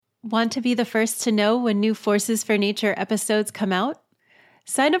Want to be the first to know when new Forces for Nature episodes come out?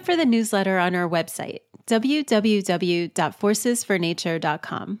 Sign up for the newsletter on our website,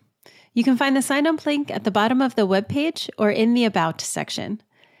 www.forcesfornature.com. You can find the sign-up link at the bottom of the webpage or in the About section.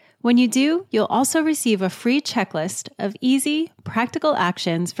 When you do, you'll also receive a free checklist of easy, practical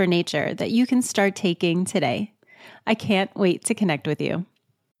actions for nature that you can start taking today. I can't wait to connect with you.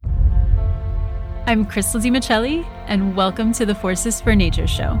 I'm Crystal DiMichelli, and welcome to the Forces for Nature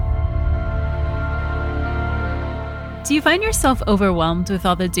show. Do you find yourself overwhelmed with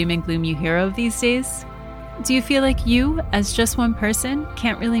all the doom and gloom you hear of these days? Do you feel like you, as just one person,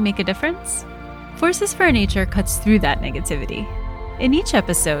 can't really make a difference? Forces for Nature cuts through that negativity. In each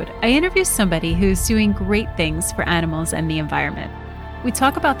episode, I interview somebody who's doing great things for animals and the environment. We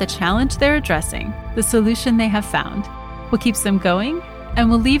talk about the challenge they're addressing, the solution they have found, what keeps them going, and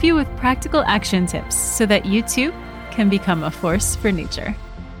we'll leave you with practical action tips so that you too can become a force for nature.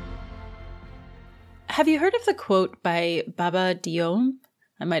 Have you heard of the quote by Baba Diome?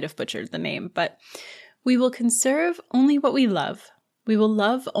 I might have butchered the name, but we will conserve only what we love. We will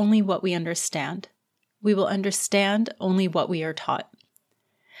love only what we understand. We will understand only what we are taught.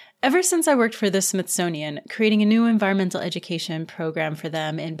 Ever since I worked for the Smithsonian, creating a new environmental education program for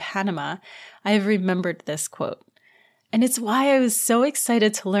them in Panama, I have remembered this quote. And it's why I was so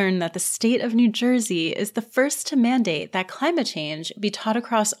excited to learn that the state of New Jersey is the first to mandate that climate change be taught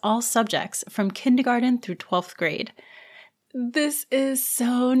across all subjects from kindergarten through 12th grade. This is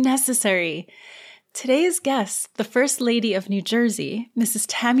so necessary. Today's guest, the First Lady of New Jersey, Mrs.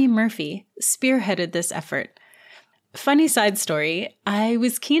 Tammy Murphy, spearheaded this effort. Funny side story, I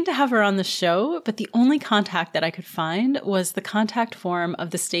was keen to have her on the show, but the only contact that I could find was the contact form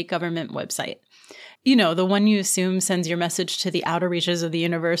of the state government website. You know, the one you assume sends your message to the outer reaches of the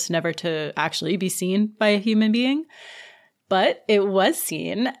universe, never to actually be seen by a human being. But it was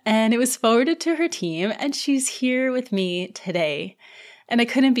seen, and it was forwarded to her team, and she's here with me today. And I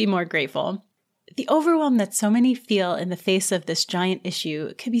couldn't be more grateful. The overwhelm that so many feel in the face of this giant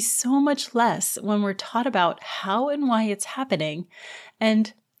issue could be so much less when we're taught about how and why it's happening,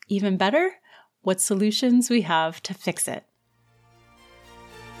 and even better, what solutions we have to fix it.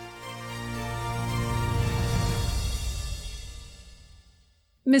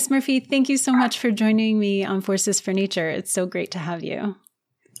 Ms. Murphy, thank you so much for joining me on Forces for Nature. It's so great to have you.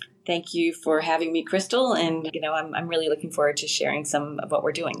 Thank you for having me, Crystal. And, I'm really looking forward to sharing some of what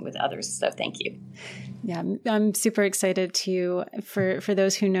we're doing with others. So thank you. Yeah, I'm super excited to, for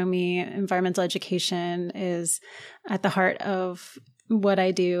those who know me, environmental education is at the heart of what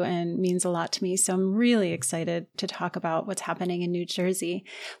I do and means a lot to me. So I'm really excited to talk about what's happening in New Jersey.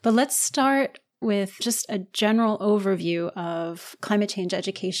 But let's start with just a general overview of climate change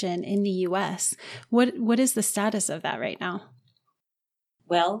education in the U.S. What is the status of that right now?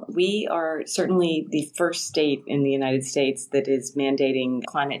 Well, we are certainly the first state in the United States that is mandating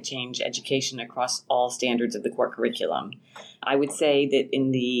climate change education across all standards of the core curriculum. I would say that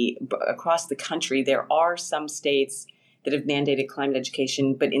across the country, there are some states that have mandated climate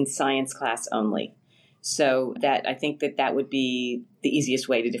education, but in science class only. So I think that would be the easiest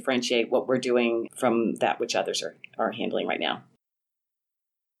way to differentiate what we're doing from that which others are handling right now.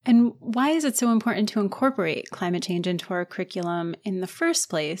 And why is it so important to incorporate climate change into our curriculum in the first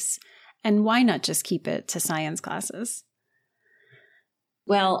place? And why not just keep it to science classes?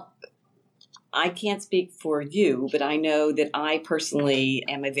 Well, I can't speak for you, but I know that I personally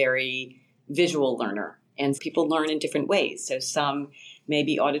am a very visual learner. And people learn in different ways. So some may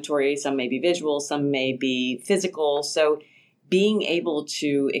be auditory, some may be visual, some may be physical. So being able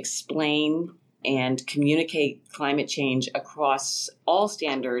to explain and communicate climate change across all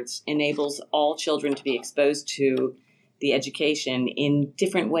standards enables all children to be exposed to the education in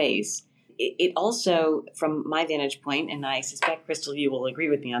different ways. It also, from my vantage point, and I suspect, Crystal, you will agree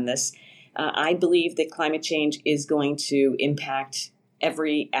with me on this, I believe that climate change is going to impact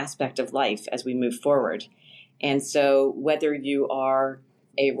every aspect of life as we move forward. And so whether you are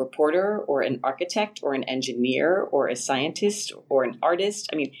a reporter or an architect or an engineer or a scientist or an artist,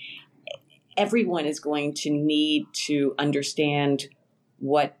 everyone is going to need to understand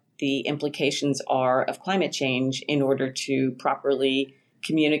what the implications are of climate change in order to properly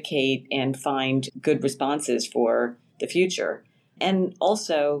communicate and find good responses for the future. And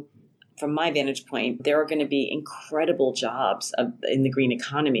also, from my vantage point, there are going to be incredible jobs in the green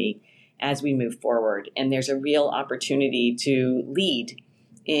economy as we move forward. And there's a real opportunity to lead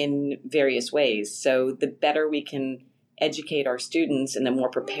in various ways. So the better we can educate our students and the more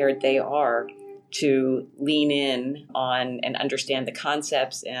prepared they are to lean in on and understand the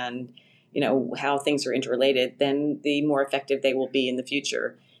concepts and, how things are interrelated, then the more effective they will be in the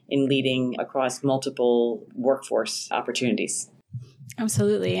future in leading across multiple workforce opportunities.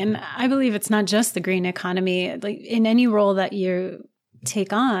 Absolutely. And I believe it's not just the green economy. Like in any role that you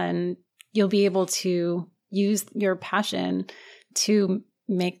take on, you'll be able to use your passion to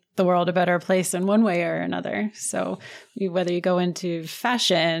make the world a better place in one way or another. So whether you go into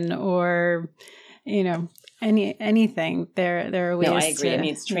fashion or, anything, there are ways. No, I agree.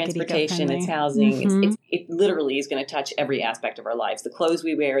 It's transportation, it's housing. Mm-hmm. It literally is going to touch every aspect of our lives. The clothes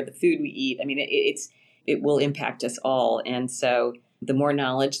we wear, the food we eat. It will impact us all. And so the more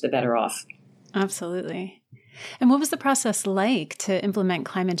knowledge, the better off. Absolutely. And what was the process like to implement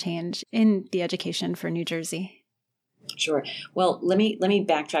climate change in the education for New Jersey? Sure. Well, let me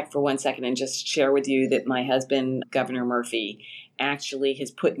backtrack for 1 second and just share with you that my husband, Governor Murphy, actually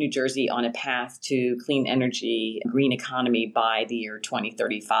has put New Jersey on a path to clean energy, green economy by the year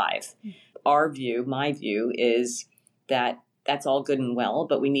 2035. My view is that that's all good and well,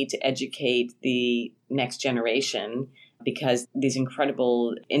 but we need to educate the next generation because these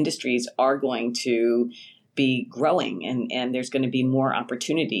incredible industries are going to be growing and there's going to be more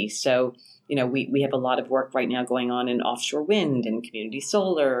opportunity. So we have a lot of work right now going on in offshore wind and community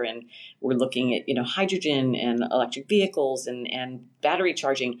solar, and we're looking at, hydrogen and electric vehicles and battery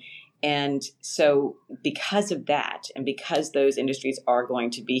charging. And so because of that, and because those industries are going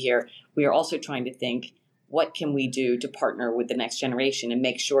to be here, we are also trying to think, what can we do to partner with the next generation and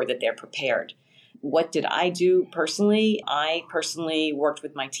make sure that they're prepared? What did I do personally? I personally worked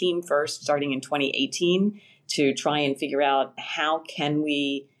with my team first, starting in 2018, to try and figure out how can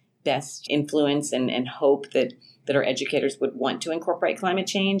we best influence and hope that our educators would want to incorporate climate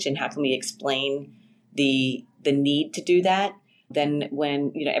change, and how can we explain the need to do that. Then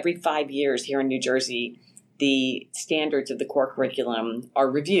when, every 5 years here in New Jersey, the standards of the core curriculum are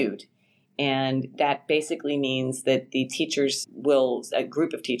reviewed. And that basically means that the teachers a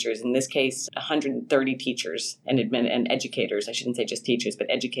group of teachers, in this case, 130 teachers and educators, I shouldn't say just teachers, but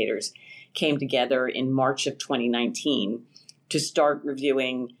educators, came together in March of 2019 to start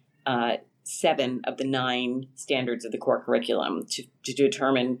reviewing 7 of the 9 standards of the core curriculum to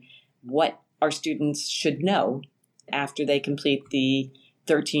determine what our students should know after they complete the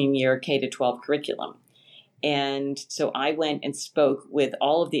 13-year K-12 curriculum. And so I went and spoke with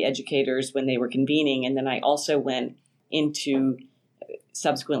all of the educators when they were convening, and then I also went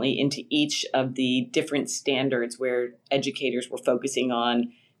subsequently into each of the different standards where educators were focusing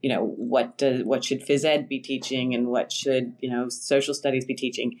on, what should phys ed be teaching and what should, social studies be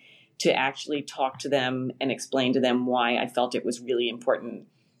teaching, to actually talk to them and explain to them why I felt it was really important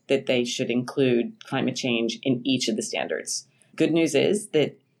that they should include climate change in each of the standards. Good news is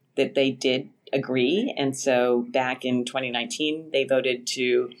that they did agree. And so back in 2019, they voted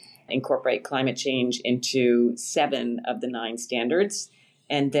to incorporate climate change into 7 of the 9 standards.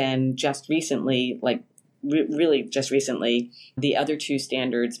 And then just recently, really just recently, the other 2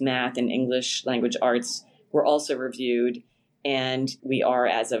 standards, math and English language arts, were also reviewed. And we are,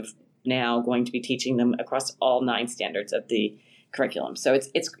 as of now, going to be teaching them across all 9 standards of the curriculum. So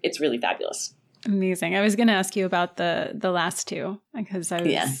it's really fabulous. Amazing. I was going to ask you about the last 2 because so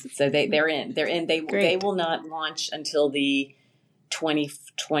they're in. They will not launch until the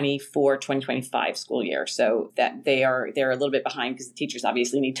 2024-2025 school year. So that they're a little bit behind because the teachers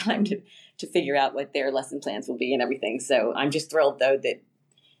obviously need time to figure out what their lesson plans will be and everything. So I'm just thrilled though that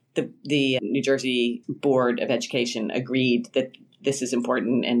the New Jersey Board of Education agreed that this is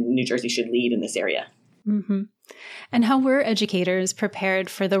important and New Jersey should lead in this area. Mm-hmm. And how were educators prepared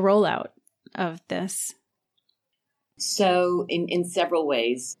for the rollout of this? So in several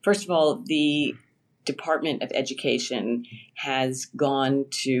ways. First of all, the Department of Education has gone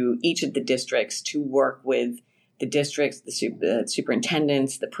to each of the districts to work with the districts, the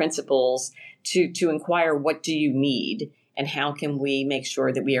superintendents, the principals, to inquire, what do you need and how can we make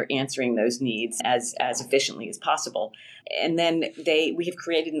sure that we are answering those needs as efficiently as possible. And then we have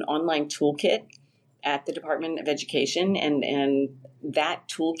created an online toolkit at the Department of Education, and that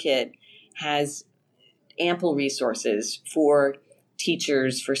toolkit has ample resources for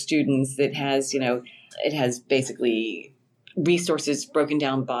teachers, for students. It has basically resources broken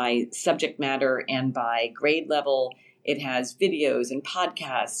down by subject matter and by grade level. It has videos and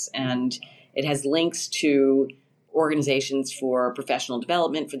podcasts, and it has links to organizations for professional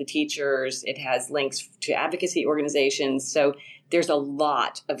development for the teachers. It has links to advocacy organizations. So there's a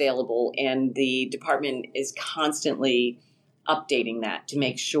lot available, and the department is constantly updating that to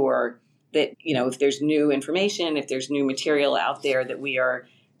make sure that, if there's new information, if there's new material out there, that we are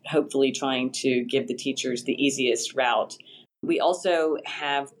hopefully trying to give the teachers the easiest route. We also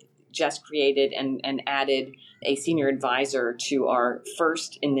have just created and added a senior advisor to our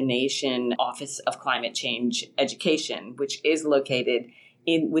first in the nation Office of Climate Change Education, which is located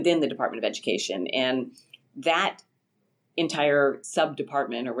within the Department of Education. And that entire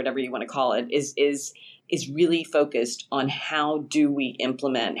sub-department, or whatever you want to call it, is really focused on how do we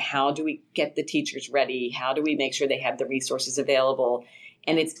implement, how do we get the teachers ready, how do we make sure they have the resources available.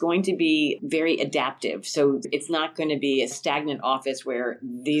 And it's going to be very adaptive. So it's not going to be a stagnant office where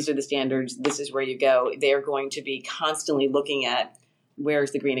these are the standards, this is where you go. They're going to be constantly looking at where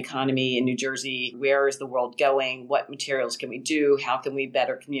is the green economy in New Jersey? Where is the world going? What materials can we do? How can we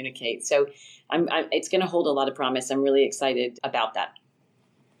better communicate? So it's going to hold a lot of promise. I'm really excited about that.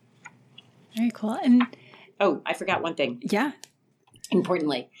 Very cool. And I forgot one thing. Yeah.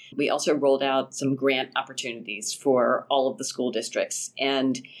 Importantly, we also rolled out some grant opportunities for all of the school districts.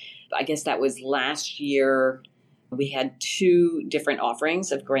 And I guess that was last year. We had 2 different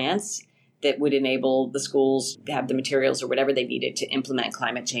offerings of grants that would enable the schools to have the materials or whatever they needed to implement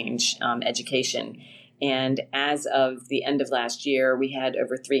climate change education. And as of the end of last year, we had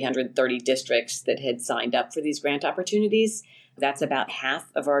over 330 districts that had signed up for these grant opportunities. That's about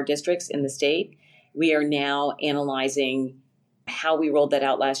half of our districts in the state. We are now analyzing how we rolled that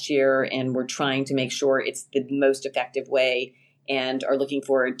out last year, and we're trying to make sure it's the most effective way, and are looking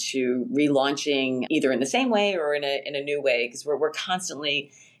forward to relaunching either in the same way or in a new way, because we're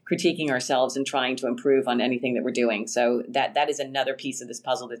constantly critiquing ourselves and trying to improve on anything that we're doing. So that is another piece of this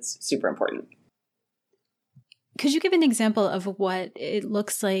puzzle that's super important. Could you give an example of what it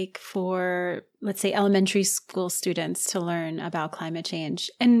looks like for, let's say, elementary school students to learn about climate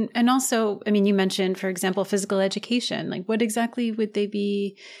change? And also, I mean, you mentioned, for example, physical education. Like, what exactly would they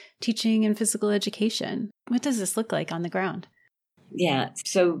be teaching in physical education? What does this look like on the ground? Yeah.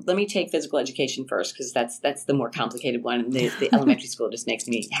 So let me take physical education first, because that's the more complicated one. And the elementary school just makes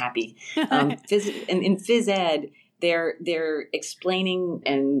me happy. In phys ed, they're explaining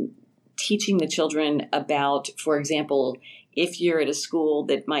and teaching the children about, for example, if you're at a school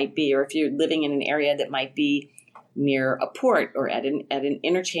that might be, or if you're living in an area that might be near a port or at an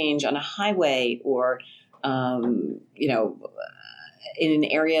interchange on a highway, or in an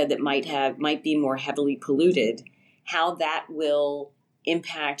area that might be more heavily polluted, how that will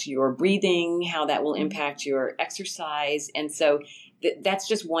impact your breathing, how that will impact your exercise. And so that's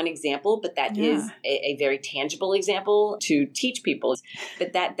just one example, but that is a very tangible example to teach people.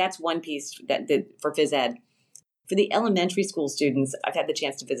 But that's one piece that for phys ed. For the elementary school students, I've had the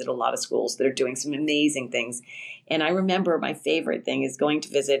chance to visit a lot of schools that are doing some amazing things. And I remember my favorite thing is going to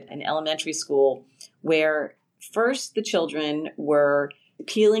visit an elementary school where first the children were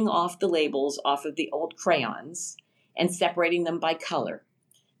peeling off the labels off of the old crayons and separating them by color.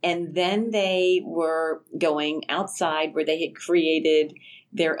 And then they were going outside where they had created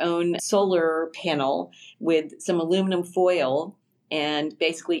their own solar panel with some aluminum foil and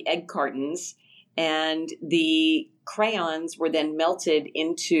basically egg cartons. And the crayons were then melted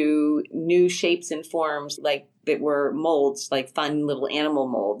into new shapes and forms, like that were molds, like fun little animal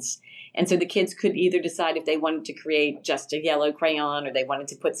molds. And so the kids could either decide if they wanted to create just a yellow crayon or they wanted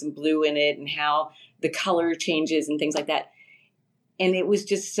to put some blue in it, and how the color changes and things like that. And it was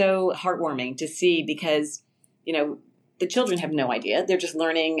just so heartwarming to see, because, the children have no idea. They're just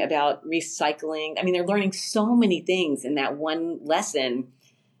learning about recycling. I mean, they're learning so many things in that one lesson,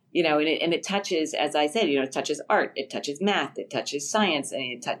 and it touches, as I said, it touches art, it touches math, it touches science,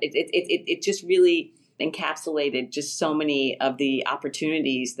 and it just really encapsulated just so many of the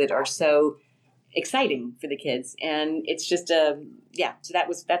opportunities that are so exciting for the kids. And it's just so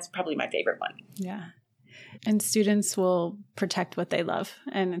that's probably my favorite one. Yeah. And students will protect what they love.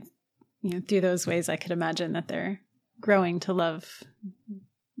 And, through those ways, I could imagine that they're growing to love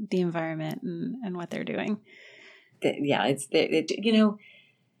the environment and what they're doing. The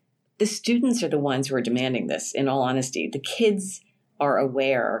students are the ones who are demanding this, in all honesty. The kids are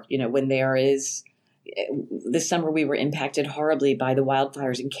aware, when there is, this summer we were impacted horribly by the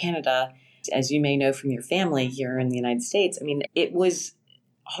wildfires in Canada. As you may know from your family here in the United States, I mean, it was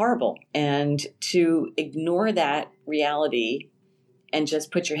horrible. And to ignore that reality and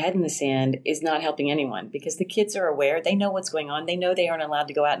just put your head in the sand is not helping anyone, because the kids are aware. They know what's going on. They know they aren't allowed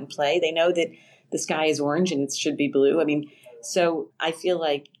to go out and play. They know that the sky is orange and it should be blue. I mean, so I feel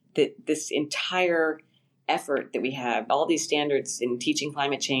like that this entire effort that we have, all these standards in teaching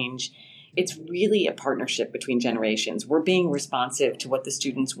climate change, it's really a partnership between generations. We're being responsive to what the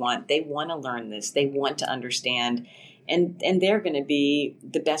students want. They want to learn this. They want to understand. And they're going to be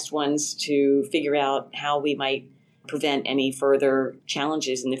the best ones to figure out how we might prevent any further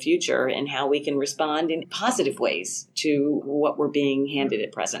challenges in the future, and how we can respond in positive ways to what we're being handed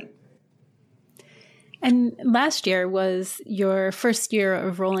at present. And last year was your first year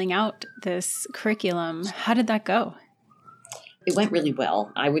of rolling out this curriculum. How did that go? It went really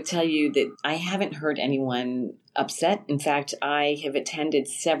well. I would tell you that I haven't heard anyone upset. In fact, I have attended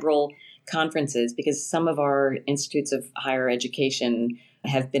several conferences because some of our institutes of higher education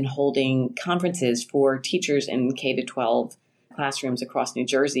have been holding conferences for teachers in K to 12 classrooms across New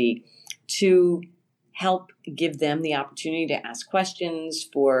Jersey to help give them the opportunity to ask questions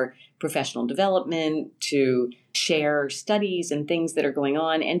for professional development, to share studies and things that are going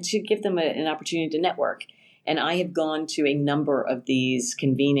on, and to give them an opportunity to network. And I have gone to a number of these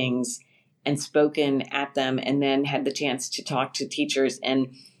convenings and spoken at them and then had the chance to talk to teachers.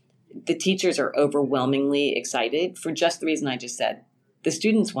 And the teachers are overwhelmingly excited for just the reason I just said. The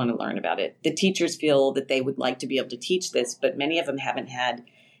students want to learn about it. The teachers feel that they would like to be able to teach this, but many of them haven't had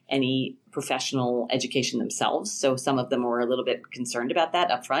any professional education themselves. So some of them were a little bit concerned about that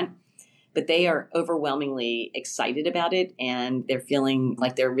up front. But they are overwhelmingly excited about it, and they're feeling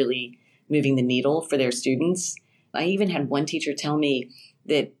like they're really moving the needle for their students. I even had one teacher tell me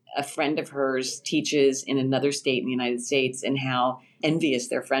that a friend of hers teaches in another state in the United States, and how envious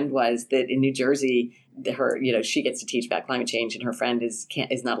their friend was that in New Jersey, she gets to teach about climate change, and her friend is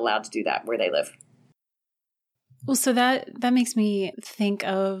not allowed to do that where they live. Well, so that makes me think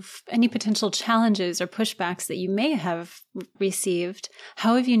of any potential challenges or pushbacks that you may have received.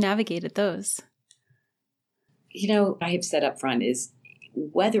 How have you navigated those? I have said up front is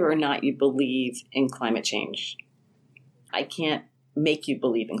whether or not you believe in climate change. I can't make you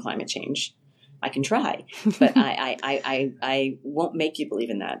believe in climate change. I can try, but I won't make you believe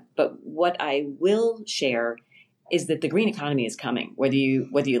in that. But what I will share is that the green economy is coming, whether you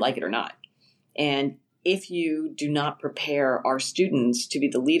like it or not. And if you do not prepare our students to be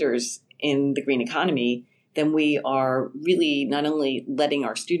the leaders in the green economy, then we are really not only letting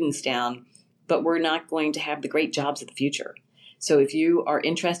our students down, but we're not going to have the great jobs of the future. So if you are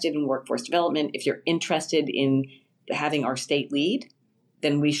interested in workforce development, if you're interested in having our state lead,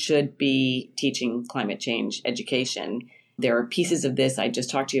 then we should be teaching climate change education. There are pieces of this. I just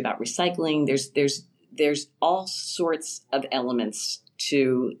talked to you about recycling. There's all sorts of elements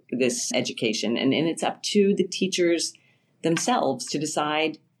to this education. And it's up to the teachers themselves to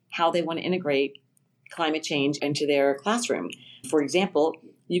decide how they want to integrate climate change into their classroom. For example,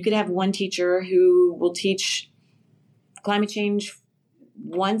 you could have one teacher who will teach climate change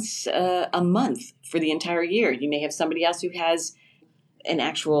once a month for the entire year. You may have somebody else who has an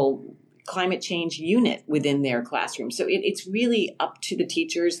actual climate change unit within their classroom. So it's really up to the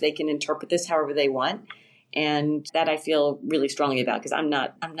teachers. They can interpret this however they want. And that I feel really strongly about because I'm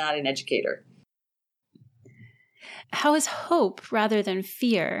not an educator. How is hope rather than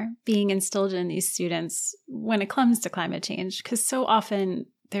fear being instilled in these students when it comes to climate change? Because so often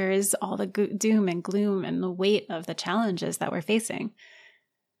there is all the doom and gloom and the weight of the challenges that we're facing.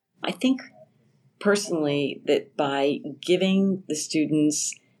 I think personally that by giving the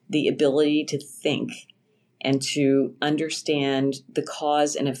students the ability to think and to understand the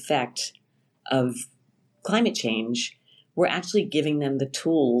cause and effect of climate change, we're actually giving them the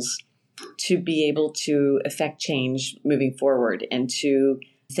tools to be able to affect change moving forward and to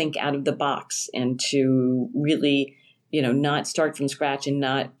think out of the box and to really, not start from scratch and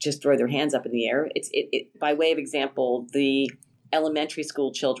not just throw their hands up in the air. It by way of example, the elementary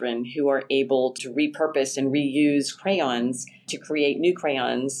school children who are able to repurpose and reuse crayons to create new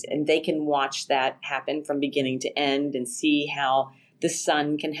crayons, and they can watch that happen from beginning to end and see how the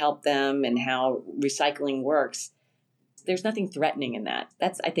sun can help them and how recycling works. There's nothing threatening in that.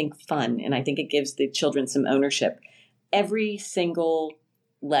 That's, I think, fun. And I think it gives the children some ownership. Every single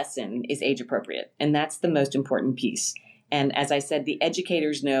lesson is age appropriate. And that's the most important piece. And as I said, the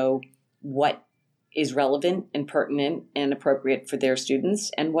educators know what is relevant and pertinent and appropriate for their students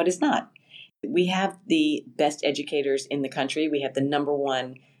and what is not. We have the best educators in the country. We have the number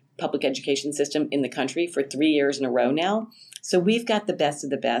one public education system in the country for 3 years in a row now. So we've got the best of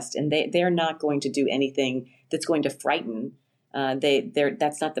the best, and they're not going to do anything that's going to frighten.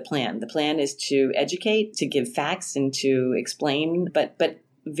 That's not the plan. The plan is to educate, to give facts, and to explain, but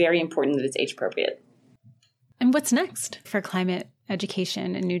very important that it's age appropriate. And what's next for climate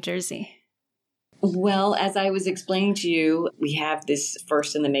education in New Jersey? Well, as I was explaining to you, we have this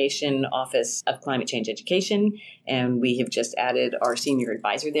first in the nation Office of Climate Change Education, and we have just added our senior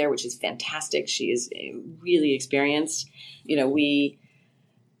advisor there, which is fantastic. She is really experienced. We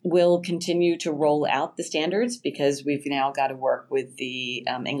will continue to roll out the standards because we've now got to work with the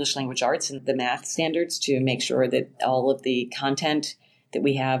English language arts and the math standards to make sure that all of the content that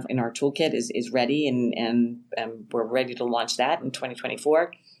we have in our toolkit is ready, and we're ready to launch that in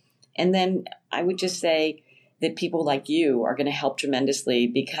 2024. And then I would just say that people like you are going to help tremendously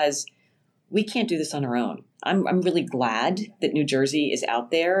because we can't do this on our own. I'm really glad that New Jersey is out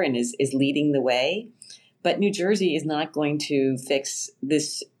there and is leading the way. But New Jersey is not going to fix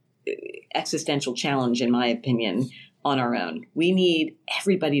this existential challenge, in my opinion, on our own. We need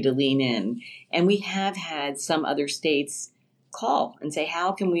everybody to lean in. And we have had some other states call and say,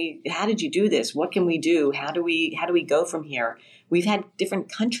 how did you do this? What can we do? How do we go from here? We've had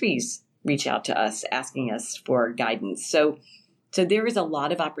different countries reach out to us asking us for guidance. So there is a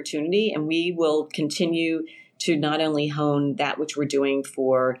lot of opportunity, and we will continue to not only hone that which we're doing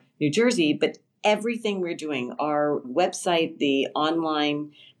for New Jersey, but everything we're doing, our website, the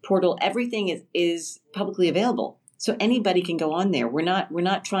online portal, everything is publicly available. So anybody can go on there. We're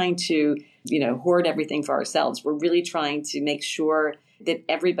not trying to, hoard everything for ourselves. We're really trying to make sure that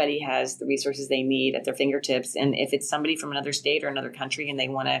everybody has the resources they need at their fingertips. And if it's somebody from another state or another country and they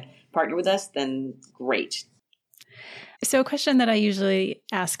want to partner with us, then great. So a question that I usually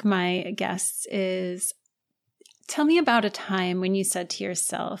ask my guests is, tell me about a time when you said to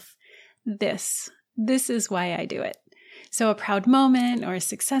yourself, this is why I do it. So a proud moment or a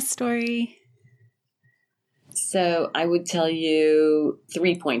success story. So I would tell you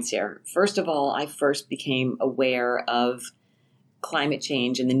 3 points here. First of all, I first became aware of climate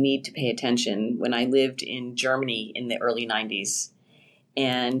change and the need to pay attention when I lived in Germany in the early 90s.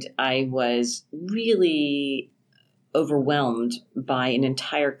 And I was really overwhelmed by an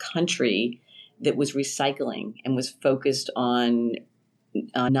entire country that was recycling and was focused on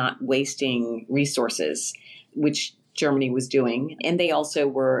not wasting resources, which Germany was doing. And they also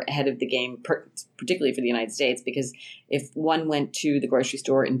were ahead of the game, particularly for the United States, because if one went to the grocery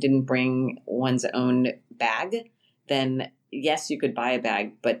store and didn't bring one's own bag, then yes, you could buy a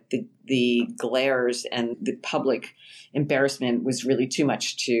bag, but the glares and the public embarrassment was really too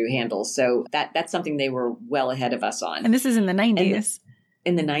much to handle. So that's something they were well ahead of us on. And this is in the 90s.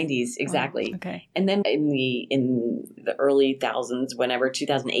 In the 90s, exactly. Oh, okay. And then in the early thousands, whenever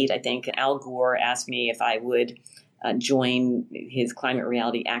 2008, I think, Al Gore asked me if I would join his Climate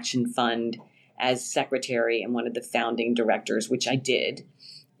Reality Action Fund as secretary and one of the founding directors, which I did.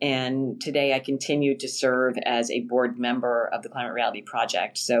 And today I continue to serve as a board member of the Climate Reality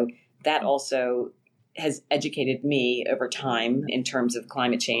Project. So that also has educated me over time in terms of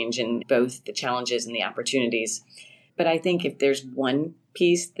climate change and both the challenges and the opportunities. But I think if there's one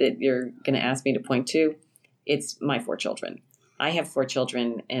piece that you're going to ask me to point to, it's my 4 children. I have 4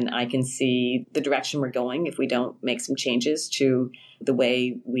 children, and I can see the direction we're going if we don't make some changes to the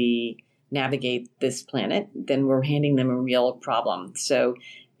way we navigate this planet, then we're handing them a real problem. So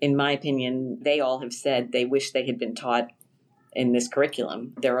in my opinion, they all have said they wish they had been taught in this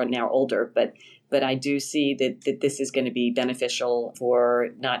curriculum. They're now older, but I do see that this is going to be beneficial for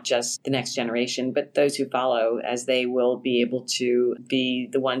not just the next generation, but those who follow, as they will be able to be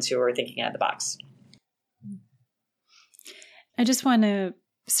the ones who are thinking out of the box. I just want to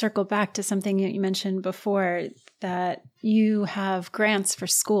circle back to something that you mentioned before, that you have grants for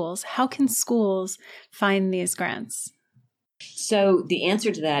schools. How can schools find these grants? So the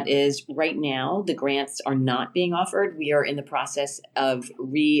answer to that is right now, the grants are not being offered. We are in the process of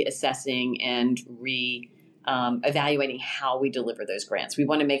reassessing and evaluating how we deliver those grants. We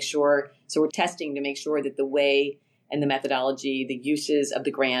want to make sure, so we're testing to make sure that the way and the methodology, the uses of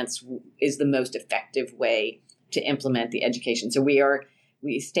the grants is the most effective way to implement the education. So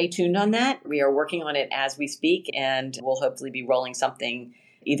we stay tuned on that. We are working on it as we speak, and we'll hopefully be rolling something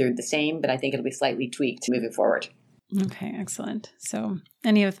either the same, but I think it'll be slightly tweaked moving forward. Okay, excellent. So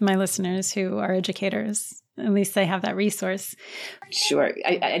any of my listeners who are educators, at least they have that resource. Sure.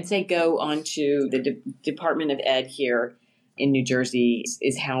 I'd say go on to the Department of Ed here in New Jersey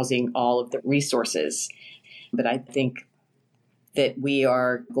is housing all of the resources. But I think that we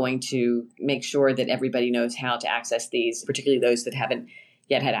are going to make sure that everybody knows how to access these, particularly those that haven't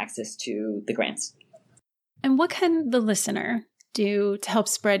yet had access to the grants. And what can the listener do to help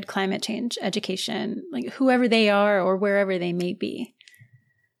spread climate change education, like whoever they are or wherever they may be?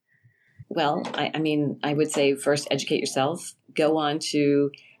 Well, I would say first educate yourself. Go on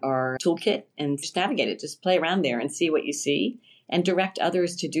to our toolkit and just navigate it. Just play around there and see what you see and direct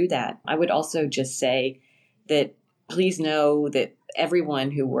others to do that. I would also just say that please know that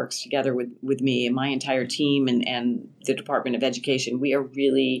everyone who works together with me and my entire team and the Department of Education, we are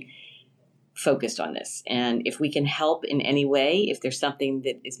really focused on this. And if we can help in any way, if there's something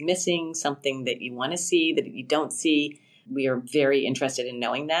that is missing, something that you want to see, that you don't see, we are very interested in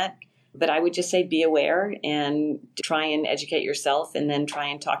knowing that. But I would just say be aware and try and educate yourself and then try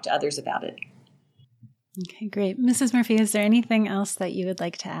and talk to others about it. Okay, great. Mrs. Murphy, is there anything else that you would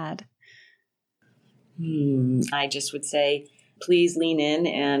like to add? I just would say, please lean in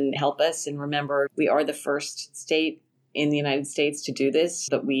and help us. And remember, we are the first state in the United States to do this,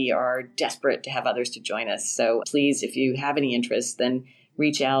 but we are desperate to have others to join us. So please, if you have any interest, then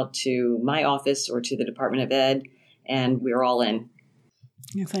reach out to my office or to the Department of Ed, and we're all in.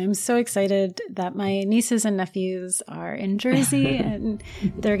 Yes, I'm so excited that my nieces and nephews are in Jersey and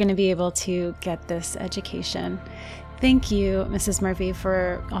they're going to be able to get this education. Thank you, Mrs. Murphy,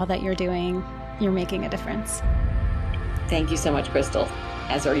 for all that you're doing. You're making a difference. Thank you so much, Crystal,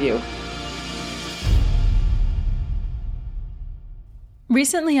 as are you.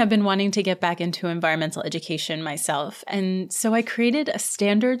 Recently, I've been wanting to get back into environmental education myself, and so I created a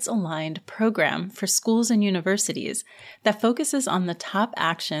standards-aligned program for schools and universities that focuses on the top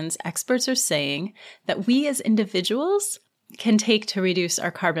actions experts are saying that we as individuals can take to reduce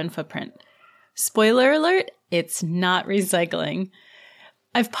our carbon footprint. Spoiler alert, it's not recycling.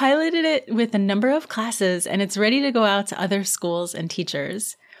 I've piloted it with a number of classes, and it's ready to go out to other schools and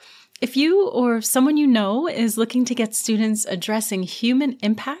teachers. If you or someone you know is looking to get students addressing human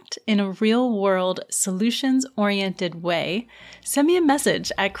impact in a real-world, solutions-oriented way, send me a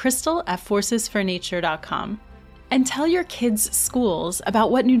message at crystal@forcesfornature.com. And tell your kids' schools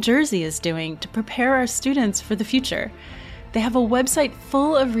about what New Jersey is doing to prepare our students for the future. They have a website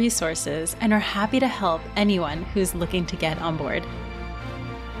full of resources and are happy to help anyone who's looking to get on board.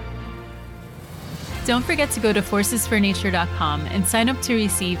 Don't forget to go to forcesfornature.com and sign up to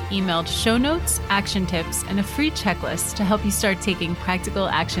receive emailed show notes, action tips, and a free checklist to help you start taking practical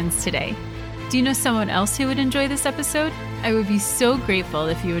actions today. Do you know someone else who would enjoy this episode? I would be so grateful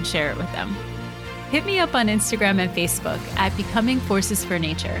if you would share it with them. Hit me up on Instagram and Facebook at Becoming Forces for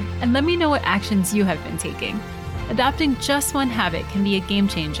Nature and let me know what actions you have been taking. Adopting just one habit can be a game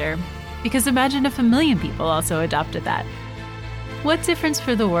changer, because imagine if 1 million people also adopted that. What difference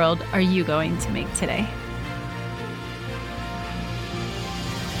for the world are you going to make today?